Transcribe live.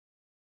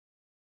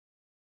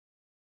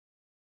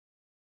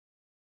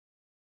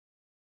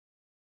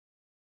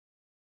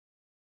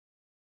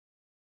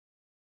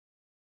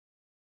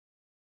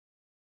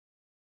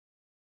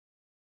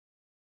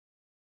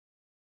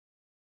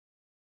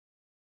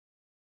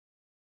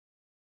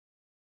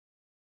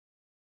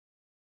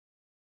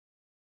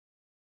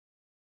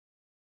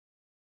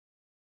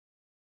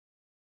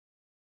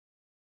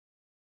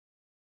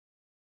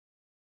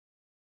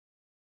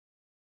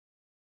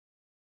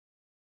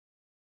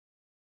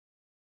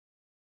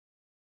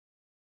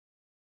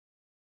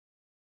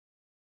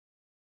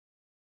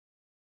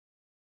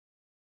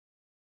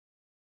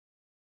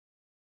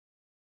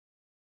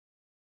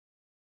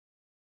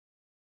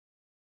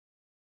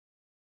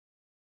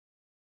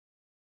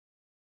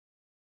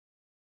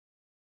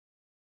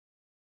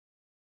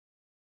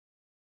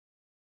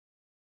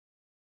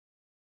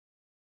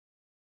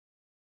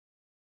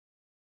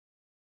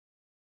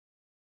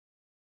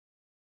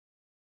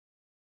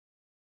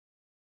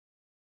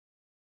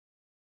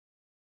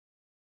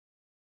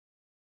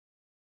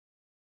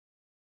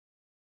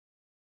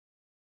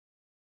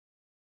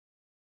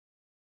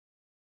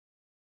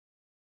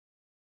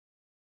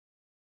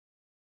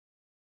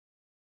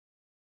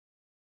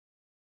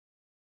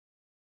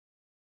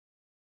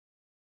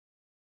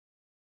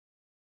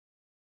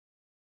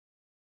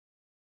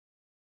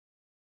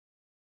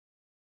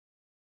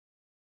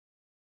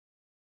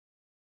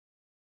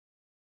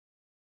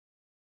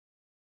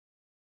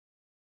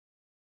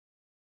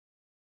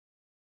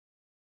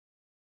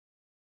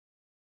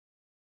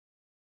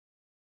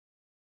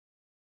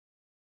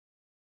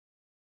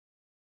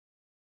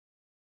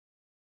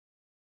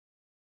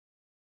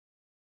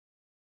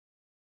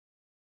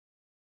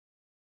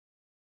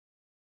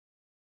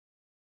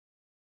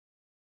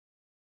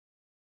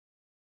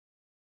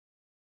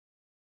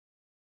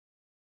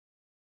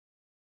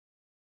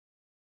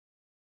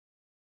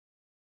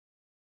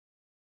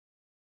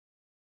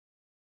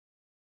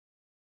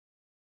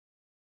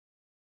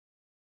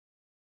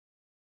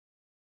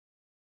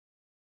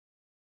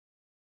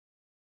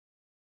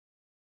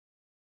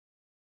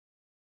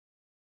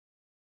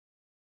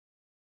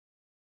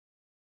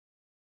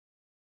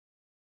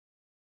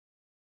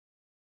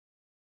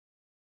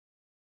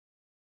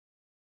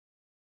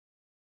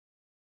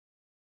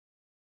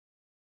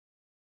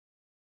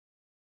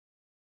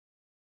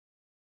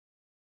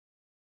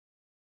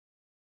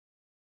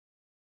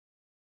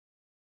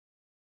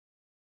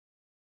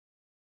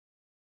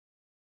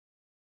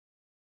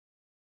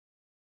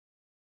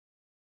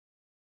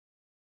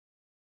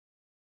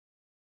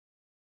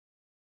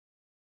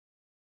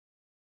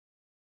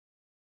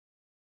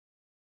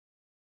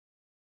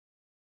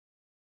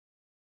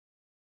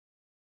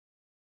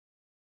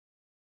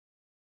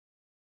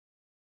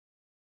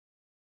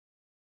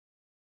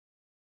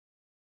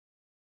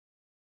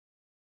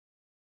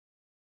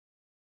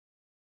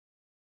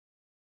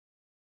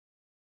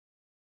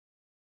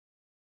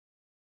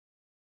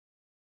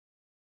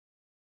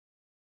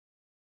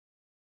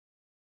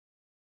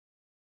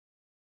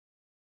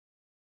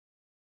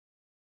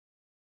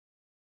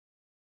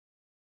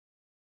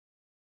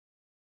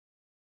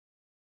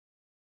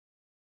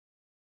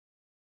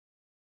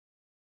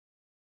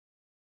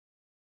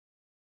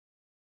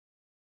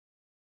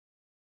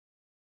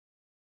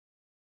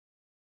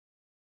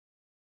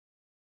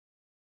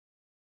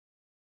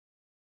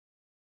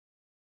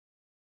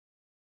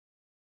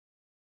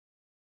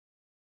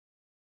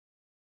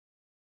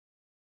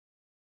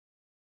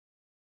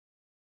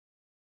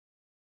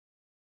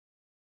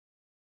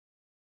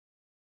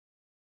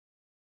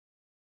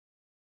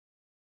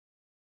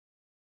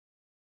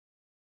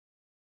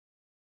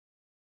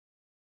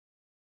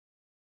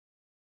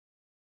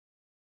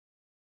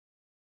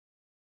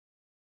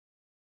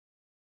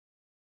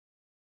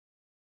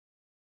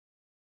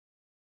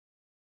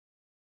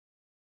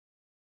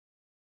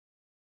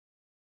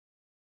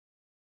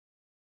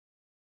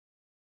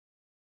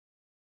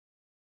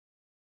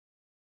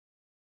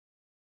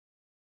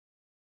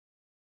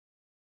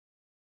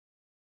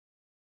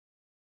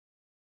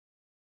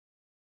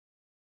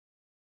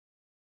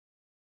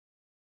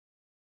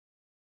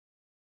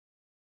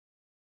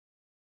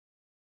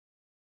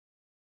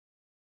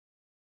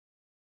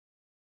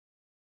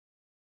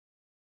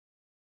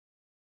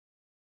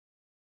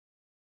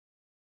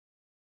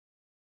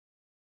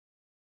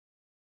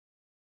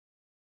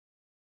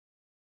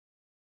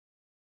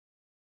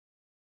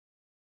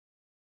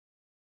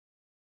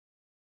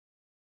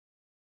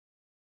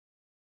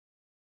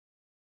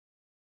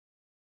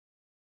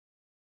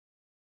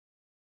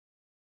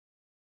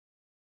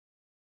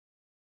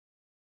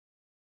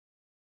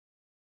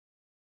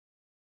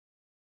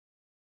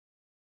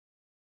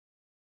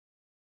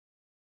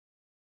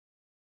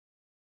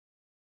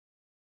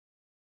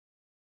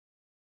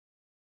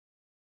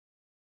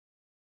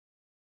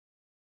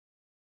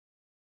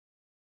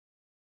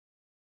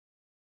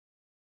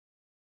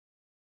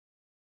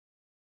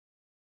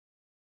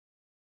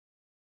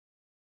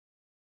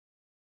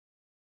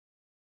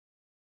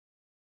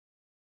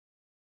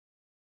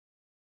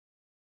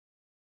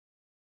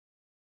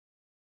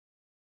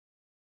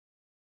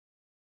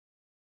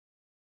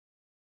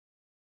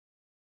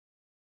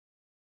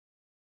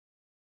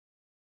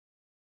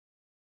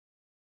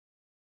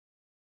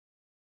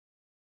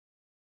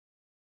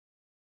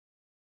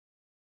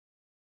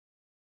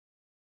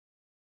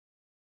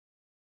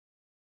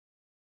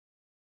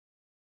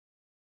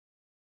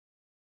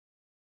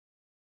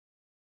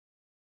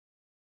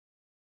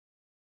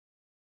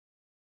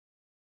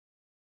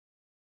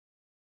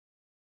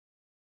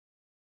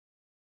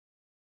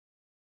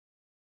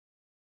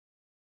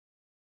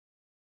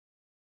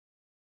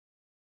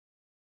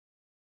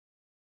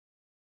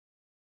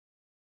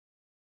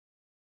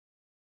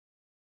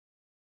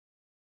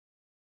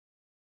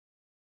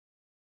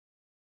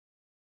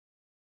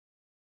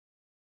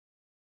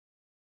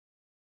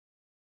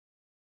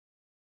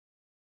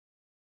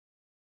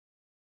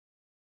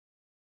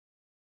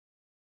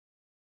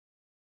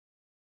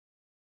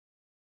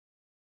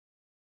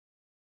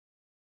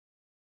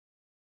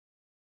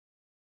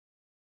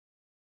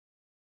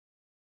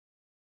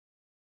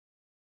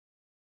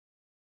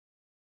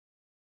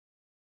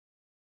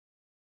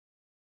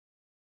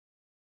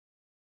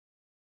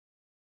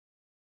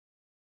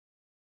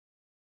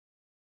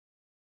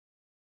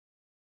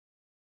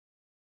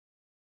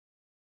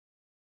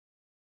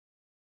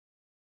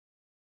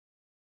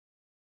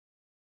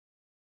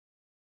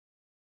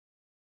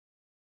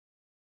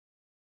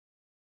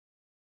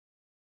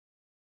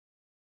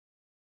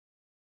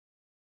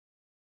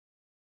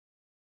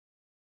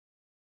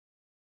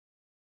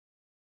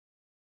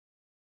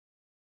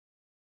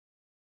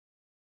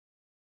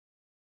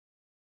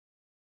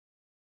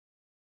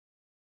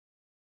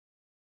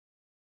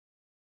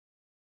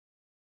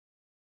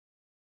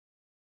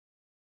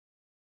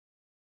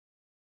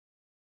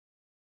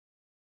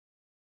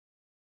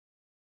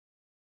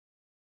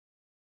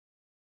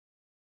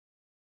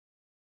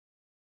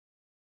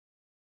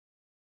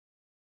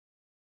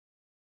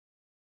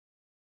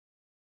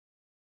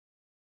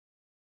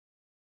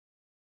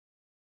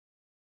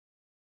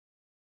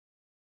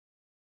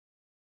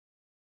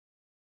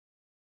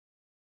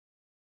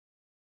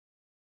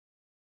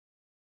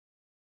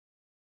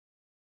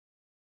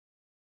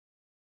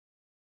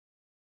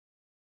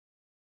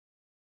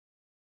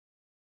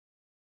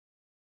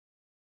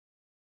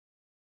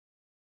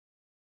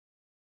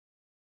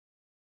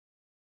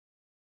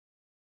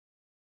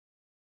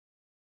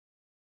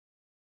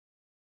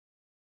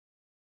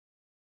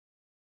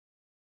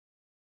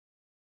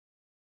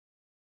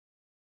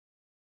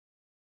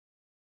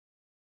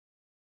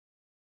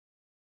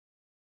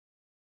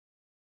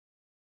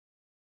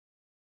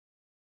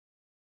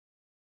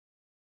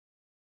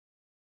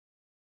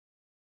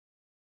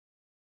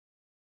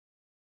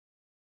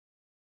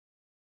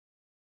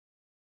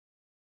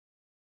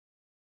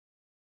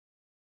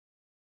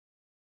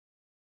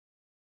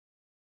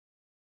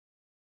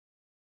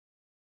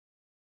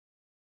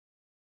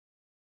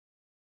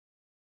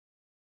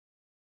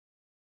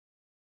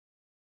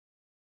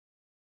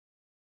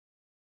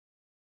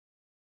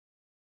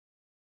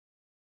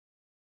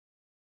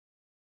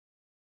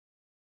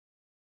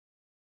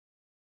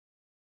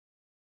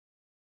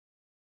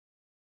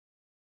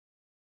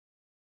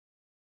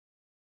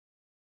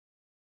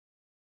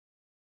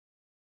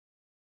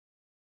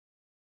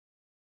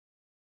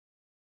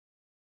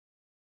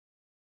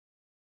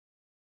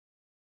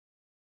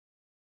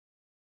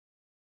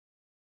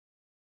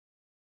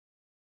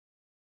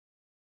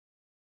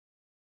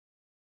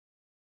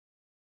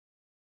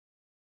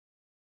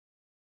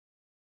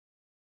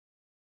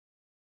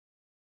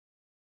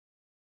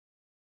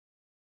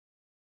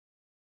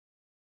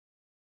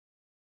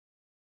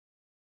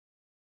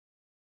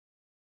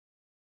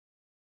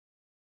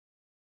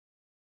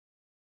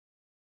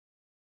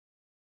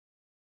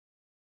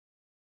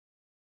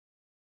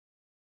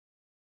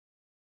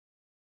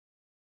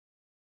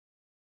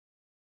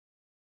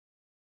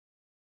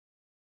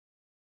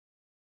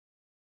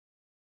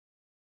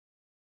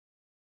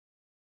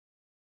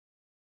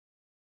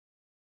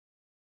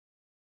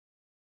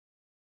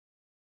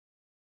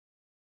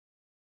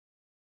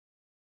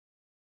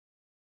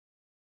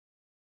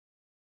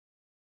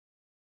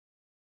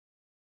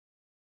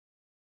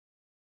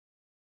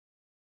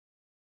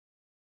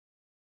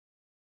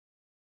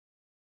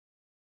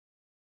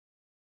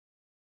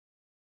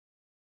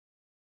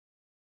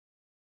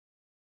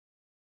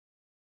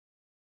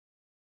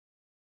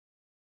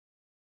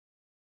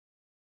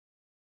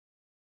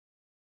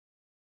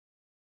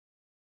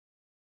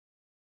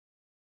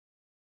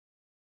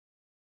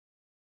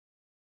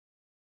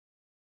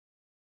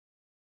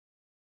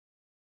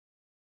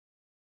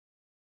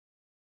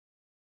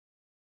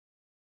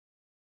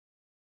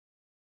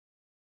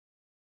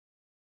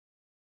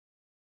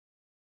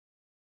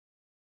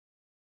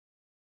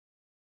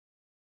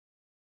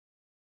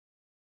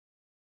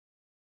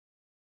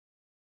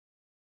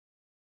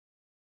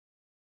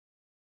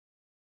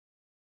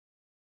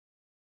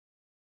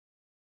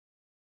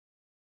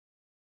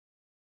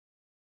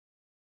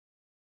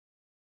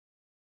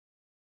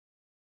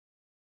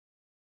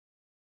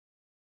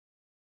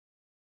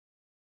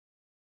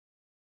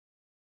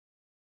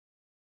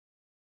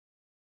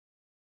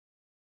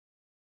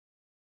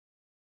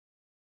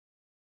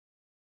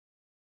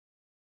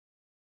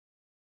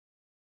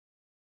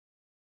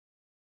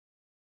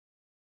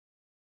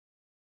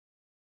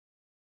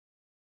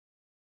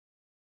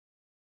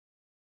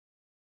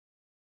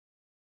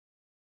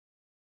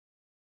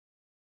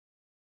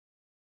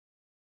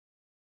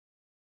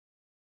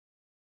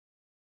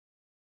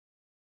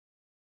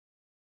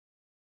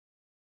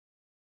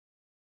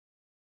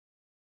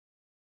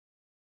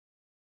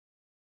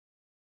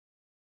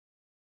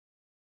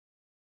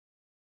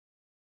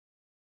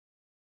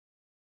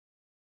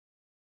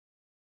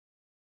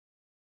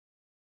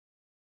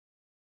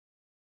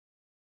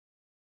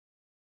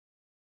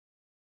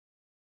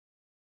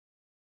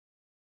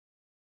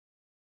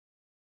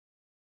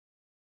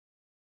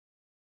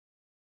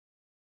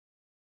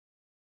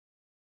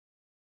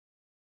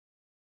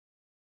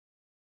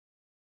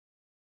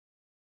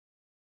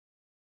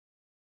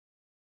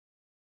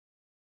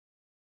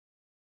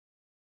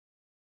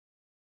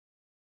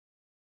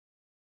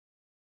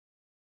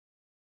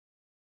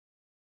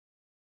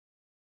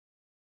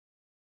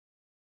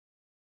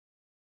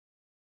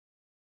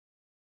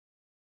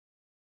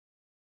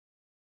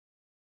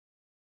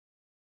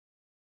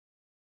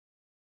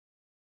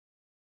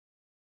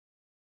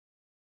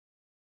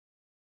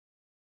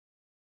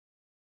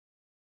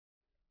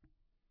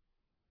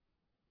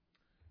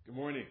Good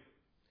morning.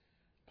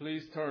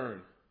 Please turn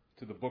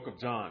to the book of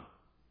John.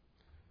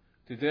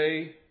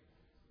 Today,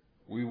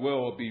 we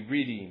will be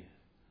reading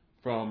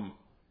from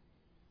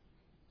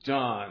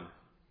John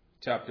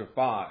chapter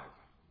 5.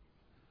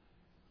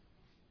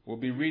 We'll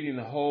be reading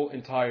the whole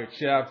entire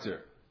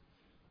chapter.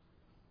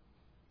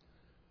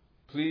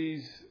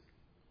 Please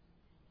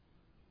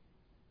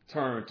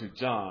turn to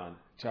John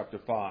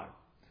chapter 5.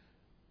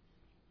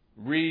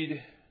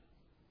 Read,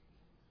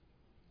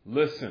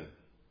 listen,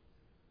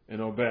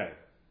 and obey.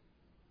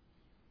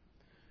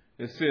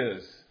 This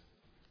is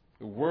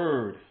the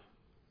Word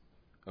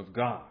of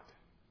God.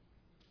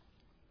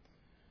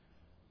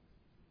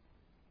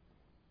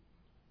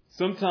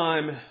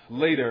 Sometime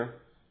later,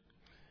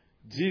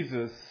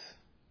 Jesus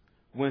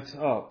went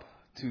up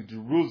to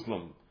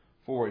Jerusalem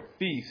for a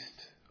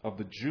feast of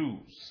the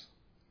Jews.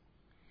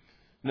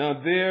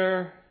 Now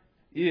there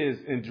is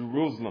in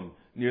Jerusalem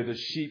near the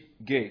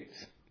sheep gate,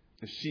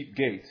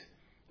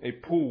 a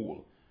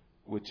pool,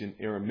 which in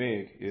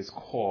Aramaic is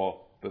called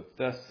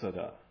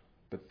Bethesda,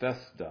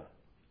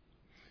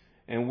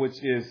 and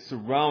which is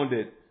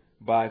surrounded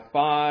by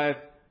 5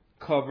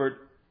 covered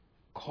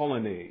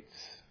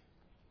colonnades.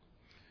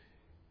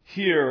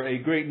 Here a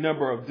great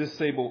number of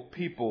disabled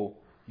people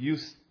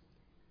used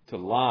to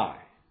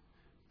lie: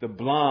 the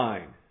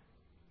blind,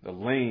 the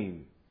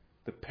lame,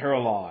 the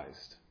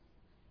paralyzed.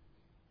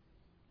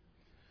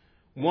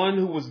 One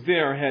who was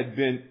there had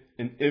been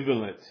an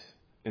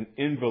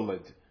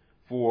invalid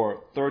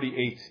for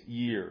 38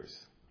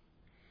 years.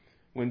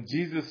 When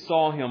Jesus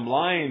saw him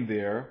lying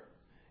there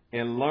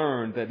and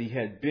learned that he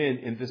had been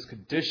in this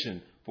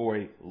condition for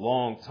a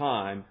long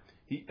time,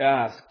 he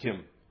asked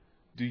him,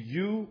 "Do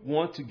you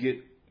want to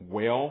get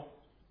well?"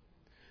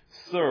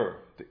 "Sir,"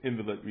 the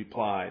invalid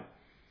replied,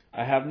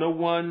 "I have no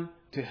one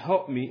to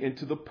help me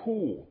into the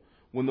pool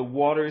when the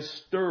water is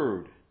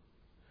stirred.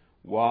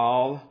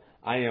 While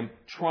I am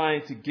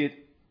trying to get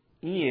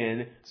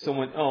in,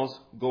 someone else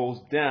goes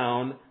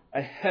down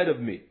ahead of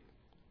me."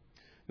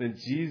 Then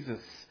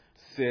Jesus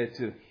said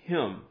to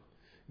him,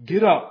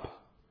 "Get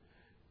up,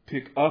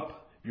 pick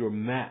up your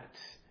mat,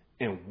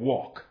 and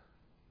walk."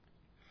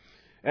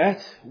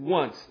 At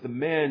once the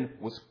man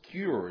was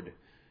cured.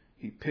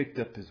 He picked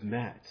up his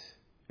mat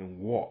and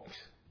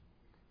walked.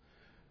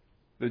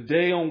 The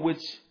day on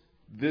which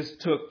this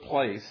took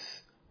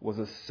place was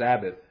a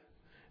Sabbath,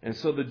 and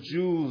so the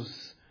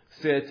Jews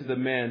said to the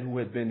man who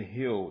had been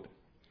healed,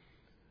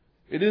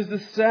 "It is the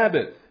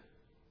Sabbath,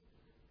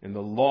 and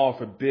the law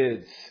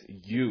forbids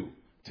you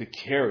to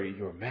carry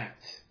your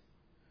mat."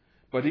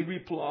 But he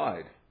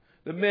replied,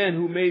 "The man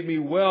who made me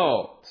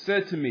well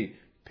said to me,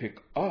 'Pick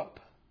up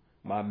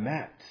my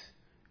mat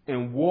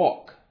and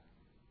walk.'"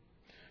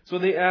 So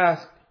they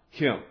asked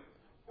him,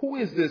 "Who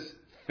is this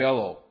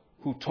fellow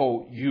who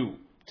told you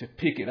to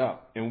pick it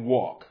up and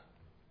walk?"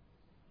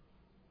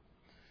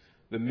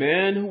 The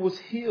man who was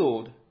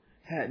healed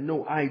had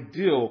no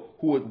idea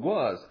who it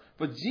was,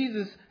 but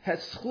Jesus had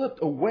slipped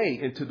away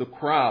into the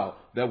crowd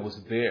that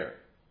was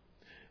there.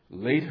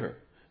 Later,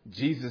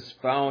 Jesus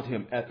found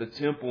him at the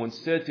temple and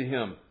said to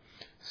him,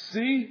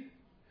 "See,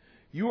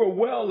 you are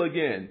well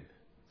again.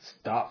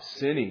 Stop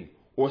sinning,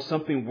 or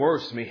something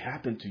worse may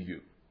happen to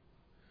you."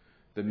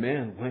 The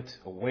man went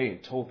away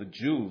and told the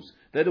Jews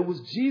that it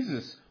was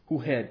Jesus who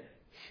had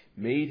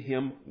made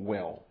him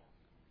well.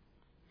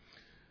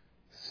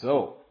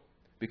 So,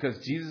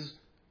 because Jesus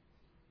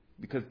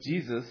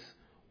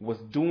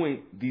was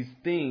doing these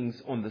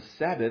things on the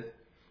Sabbath,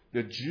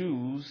 the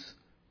Jews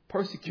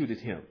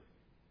persecuted him.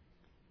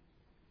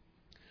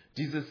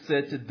 Jesus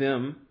said to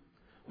them,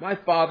 "My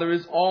Father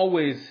is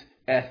always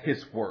at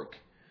his work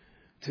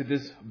to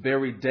this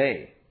very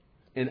day,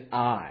 and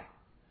I,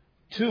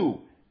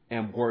 too,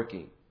 am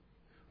working."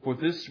 For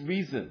this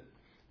reason,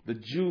 the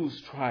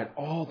Jews tried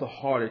all the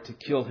harder to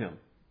kill him.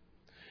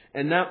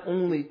 And not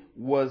only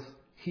was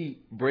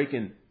he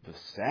breaking the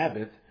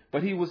Sabbath,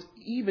 but he was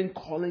even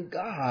calling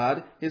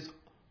God his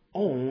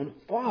own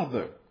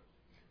Father,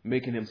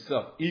 making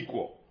himself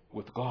equal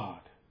with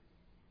God.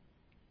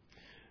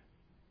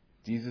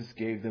 Jesus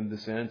gave them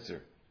this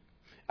answer: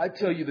 "I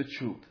tell you the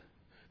truth.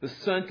 The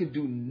Son can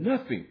do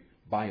nothing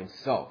by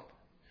himself,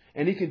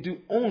 and he can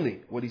do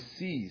only what he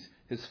sees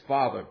his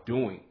Father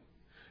doing.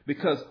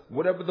 Because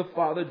whatever the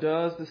Father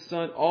does, the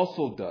Son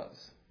also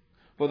does.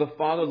 For the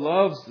Father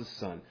loves the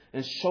Son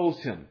and shows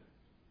him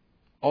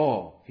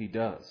all he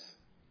does.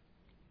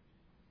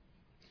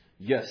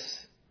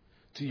 Yes,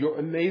 to your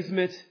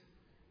amazement,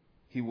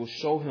 he will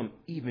show him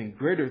even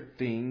greater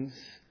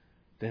things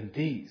than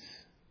these.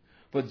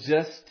 For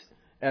just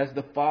as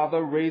the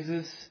Father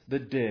raises the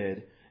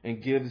dead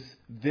and gives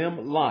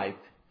them life,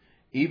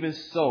 even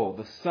so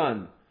the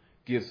Son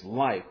gives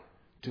life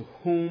to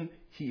whom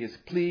he is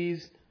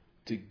pleased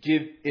to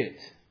give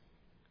it.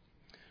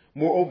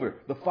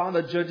 Moreover, the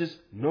Father judges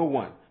no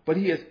one, but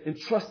he has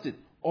entrusted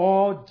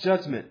all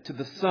judgment to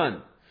the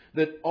Son,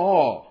 that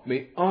all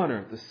may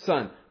honor the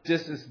Son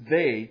just as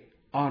they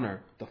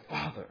honor the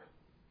Father.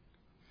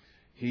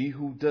 He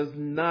who does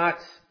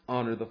not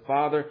honor the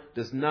Father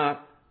does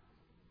not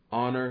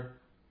honor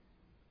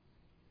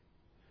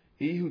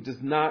He who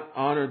does not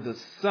honor the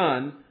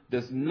Son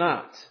does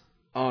not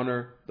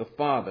honor the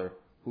Father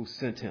who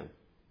sent him.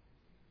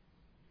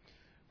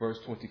 Verse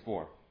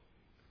 24.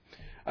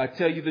 I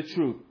tell you the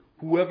truth.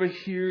 Whoever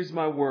hears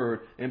my word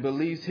and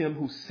believes him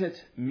who sent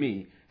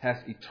me has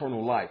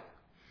eternal life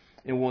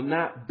and will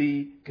not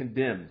be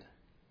condemned.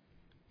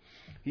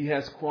 He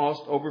has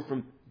crossed over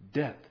from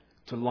death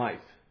to life.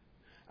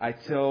 I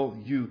tell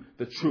you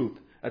the truth.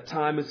 A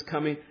time is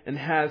coming and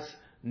has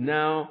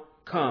now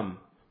come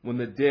when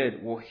the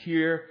dead will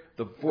hear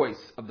the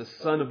voice of the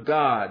Son of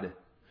God,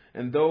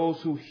 and those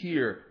who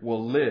hear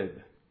will live.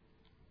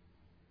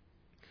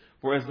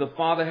 For as the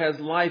Father has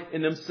life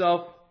in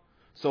himself,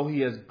 so he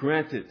has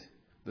granted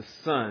the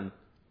Son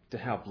to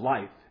have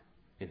life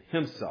in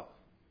himself.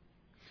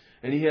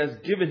 And he has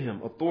given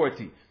him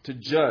authority to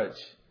judge,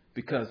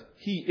 because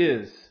he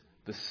is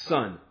the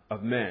Son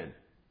of Man.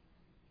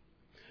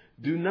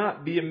 Do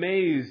not be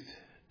amazed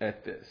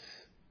at this,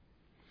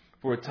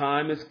 for a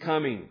time is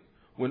coming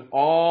when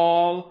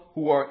all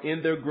who are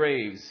in their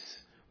graves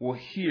will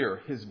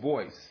hear his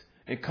voice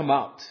and come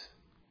out.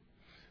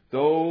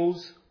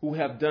 Those who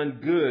have done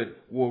good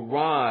will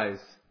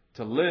rise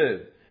to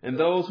live, and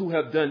those who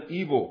have done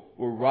evil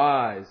will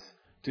rise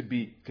to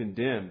be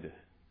condemned.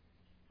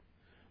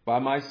 By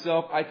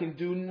myself I can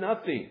do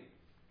nothing.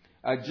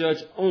 I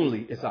judge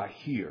only as I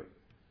hear,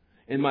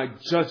 and my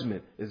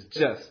judgment is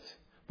just.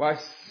 For I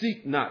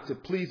seek not to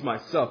please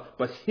myself,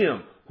 but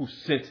him who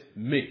sent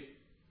me.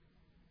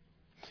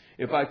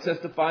 If I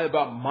testify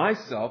about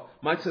myself,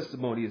 my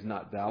testimony is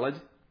not valid.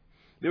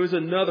 There is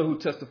another who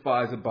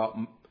testifies about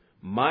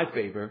my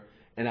favor,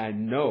 and I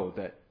know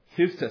that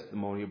his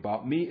testimony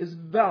about me is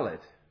valid.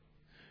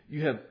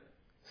 You have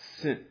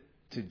sent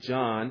to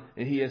John,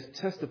 and he has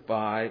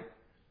testified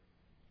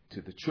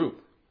to the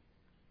truth.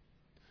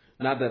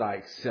 Not that I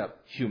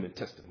accept human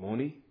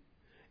testimony,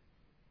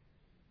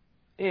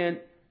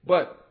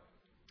 but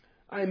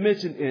I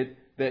mention it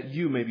that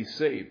you may be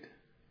saved.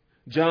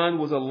 John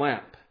was a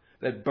lamp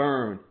that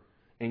burned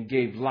and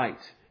gave light,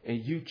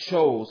 and you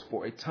chose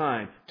for a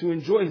time to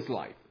enjoy his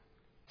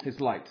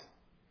light.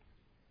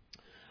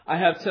 I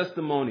have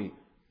testimony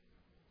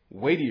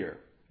weightier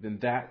than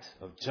that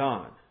of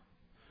John.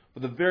 For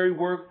the very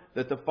work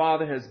that the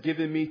Father has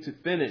given me to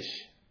finish,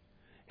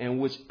 and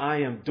which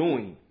I am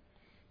doing,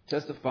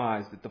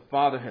 testifies that the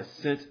Father has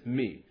sent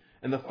me,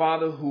 and the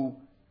Father who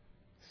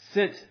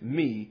sent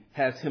me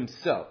has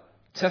himself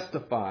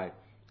testified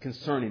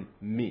concerning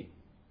me.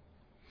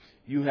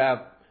 You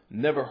have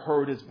never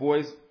heard his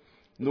voice,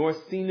 nor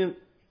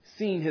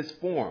seen his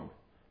form,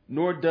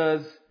 nor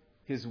does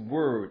his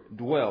word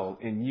dwell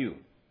in you.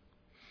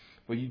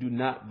 For you do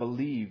not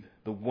believe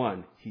the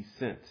one he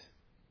sent.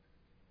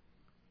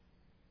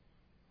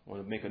 I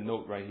want to make a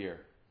note right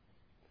here.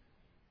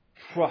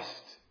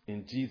 Trust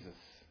in Jesus.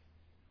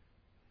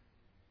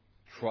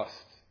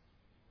 Trust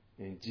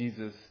in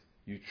Jesus.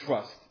 You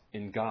trust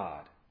in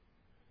God.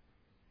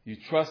 You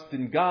trust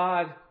in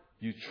God.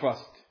 You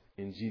trust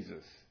in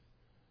Jesus.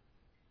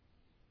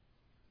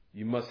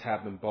 You must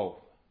have them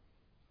both,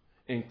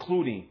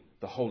 including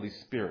the Holy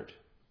Spirit.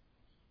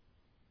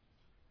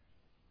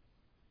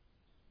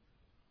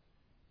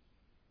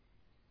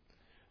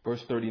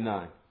 Verse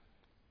 39.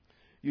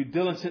 You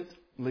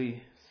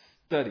diligently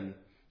study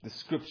the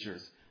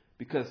scriptures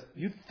because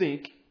you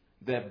think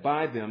that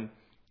by them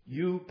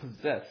you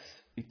possess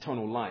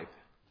eternal life.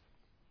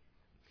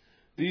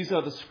 These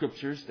are the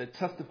scriptures that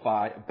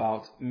testify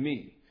about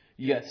me,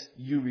 yet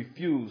you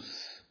refuse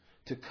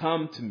to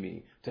come to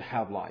me to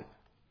have life.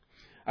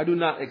 I do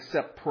not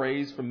accept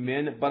praise from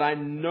men, but I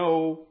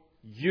know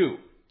you.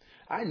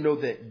 I know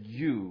that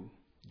you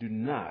do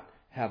not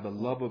have the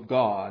love of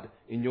God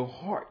in your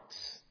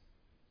hearts.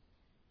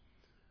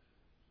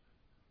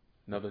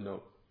 Another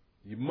note.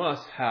 You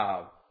must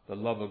have the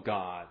love of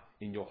God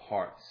in your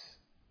hearts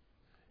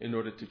in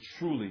order to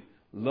truly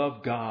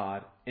love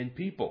God and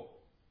people.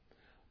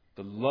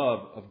 The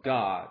love of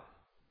God.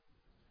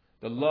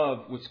 The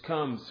love which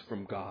comes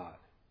from God.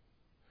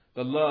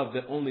 The love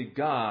that only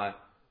God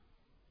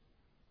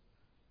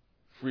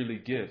freely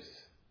gives.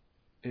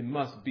 It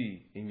must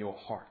be in your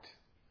heart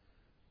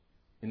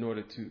in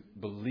order to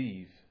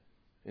believe,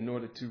 in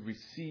order to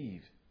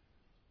receive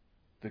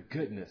the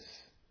goodness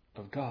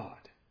of God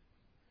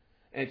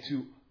and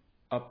to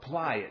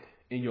apply it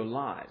in your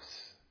lives.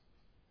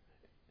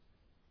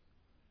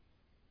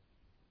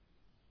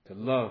 To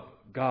love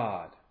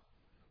God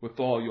with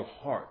all your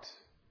heart,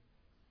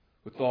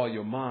 with all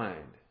your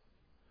mind,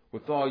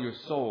 with all your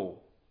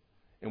soul,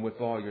 and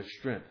with all your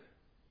strength.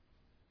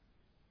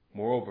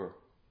 Moreover,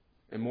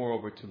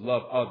 to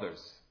love others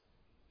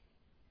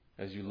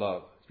as you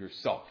love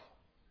yourself.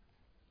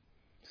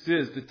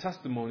 This is the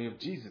testimony of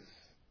Jesus.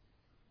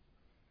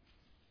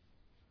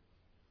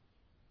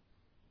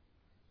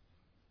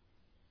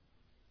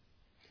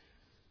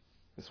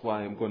 That's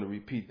why I'm going to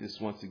repeat this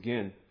once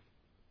again.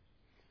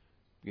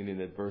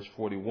 Beginning at verse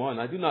 41.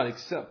 I do not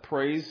accept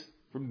praise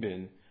from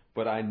men,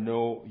 but I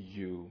know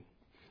you.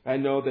 I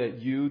know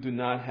that you do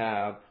not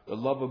have the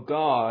love of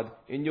God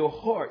in your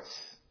hearts.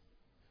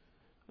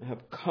 I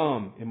have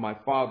come in my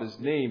Father's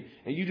name,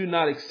 and you do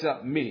not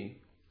accept me.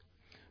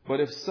 But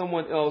if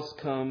someone else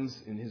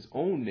comes in his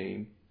own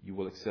name, you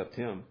will accept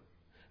him.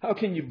 How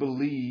can you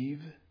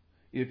believe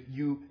if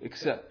you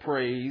accept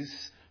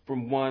praise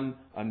from one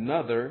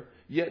another,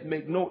 yet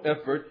make no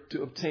effort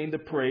to obtain the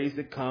praise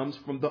that comes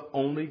from the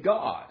only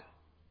God?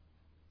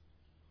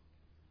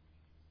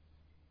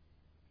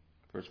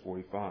 Verse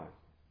 45.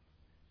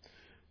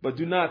 But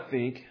do not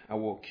think I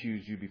will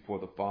accuse you before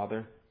the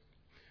Father.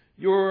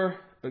 Your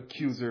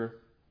accuser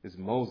is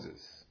Moses,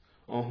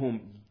 on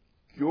whom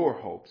your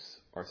hopes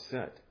are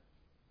set.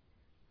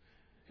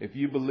 If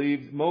you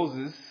believed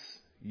Moses,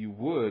 you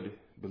would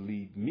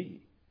believe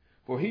me,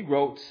 for he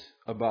wrote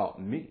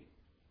about me.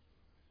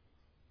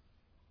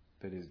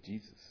 That is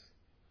Jesus.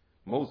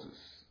 Moses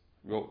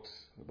wrote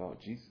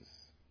about Jesus.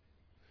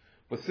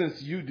 But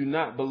since you do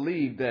not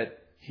believe that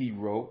he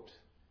wrote,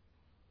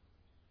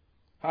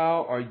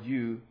 how are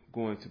you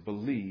going to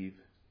believe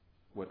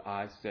what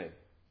I say?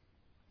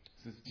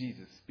 This is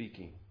Jesus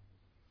speaking.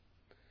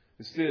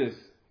 This is,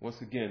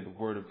 once again, the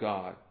Word of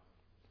God.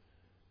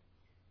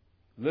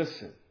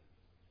 Listen,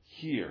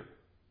 hear.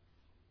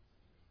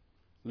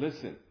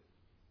 Listen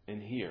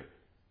and hear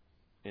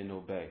and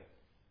obey.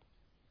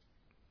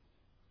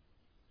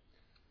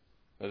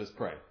 Let us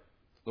pray.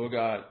 Lord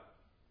God,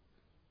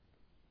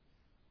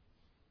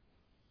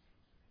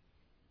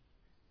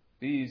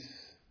 these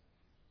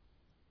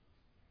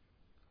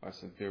are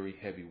some very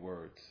heavy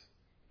words.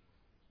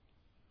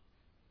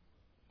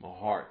 My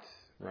heart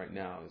right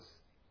now is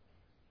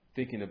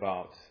thinking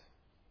about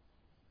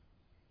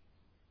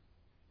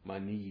my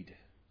need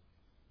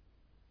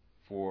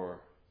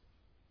for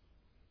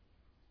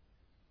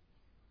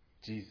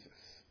Jesus,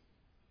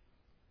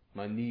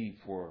 my need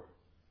for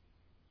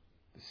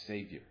the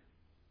Savior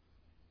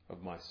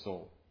of my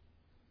soul,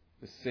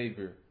 the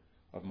Savior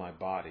of my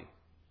body.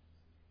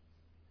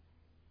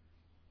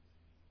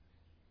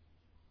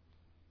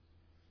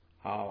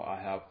 How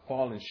I have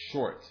fallen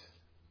short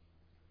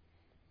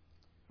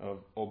of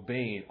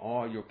obeying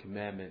all your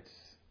commandments.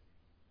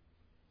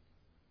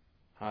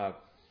 How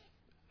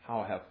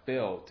I have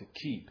failed to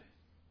keep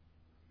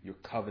your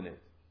covenant.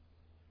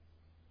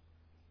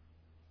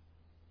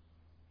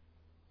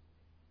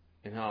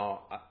 And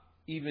how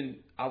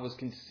I was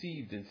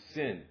conceived in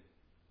sin.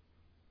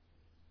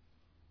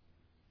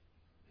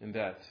 And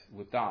that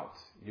without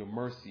your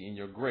mercy and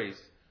your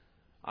grace,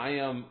 I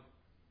am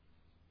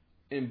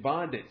in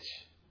bondage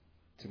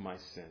to my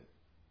sin.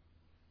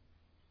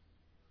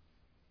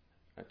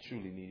 I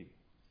truly need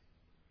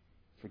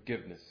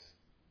forgiveness.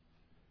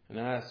 And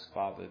I ask,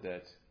 Father,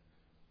 that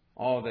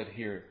all that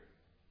hear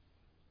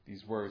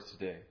these words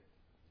today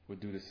would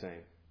do the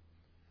same.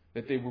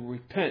 That they will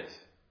repent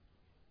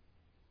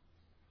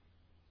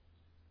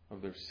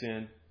of their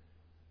sin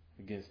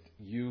against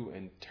you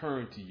and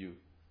turn to you,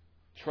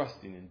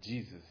 trusting in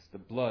Jesus, the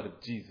blood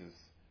of Jesus,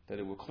 that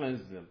it will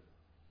cleanse them,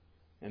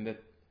 and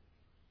that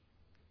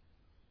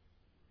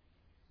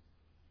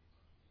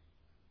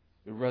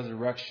the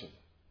resurrection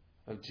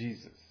of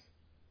Jesus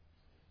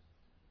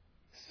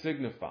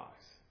signifies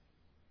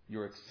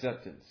your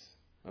acceptance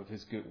of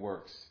his good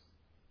works,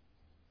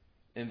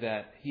 and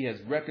that he has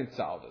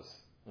reconciled us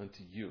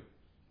unto you,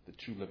 the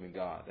true living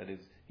God. That is,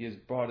 he has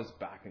brought us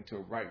back into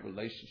a right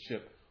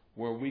relationship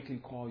where we can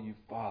call you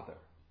Father.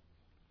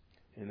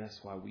 And that's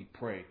why we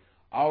pray,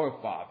 Our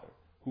Father,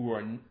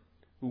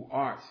 who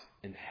art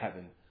in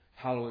heaven,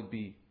 hallowed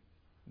be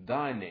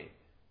thy name.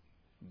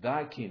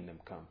 Thy kingdom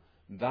come.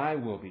 Thy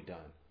will be done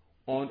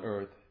on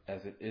earth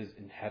as it is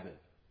in heaven.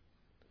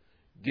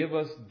 Give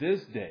us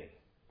this day,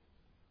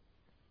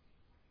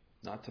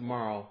 not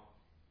tomorrow.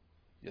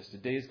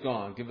 Yesterday is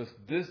gone. Give us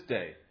this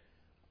day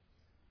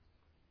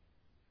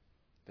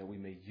that we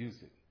may use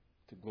it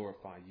to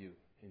glorify you.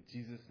 In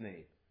Jesus'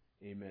 name,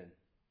 amen.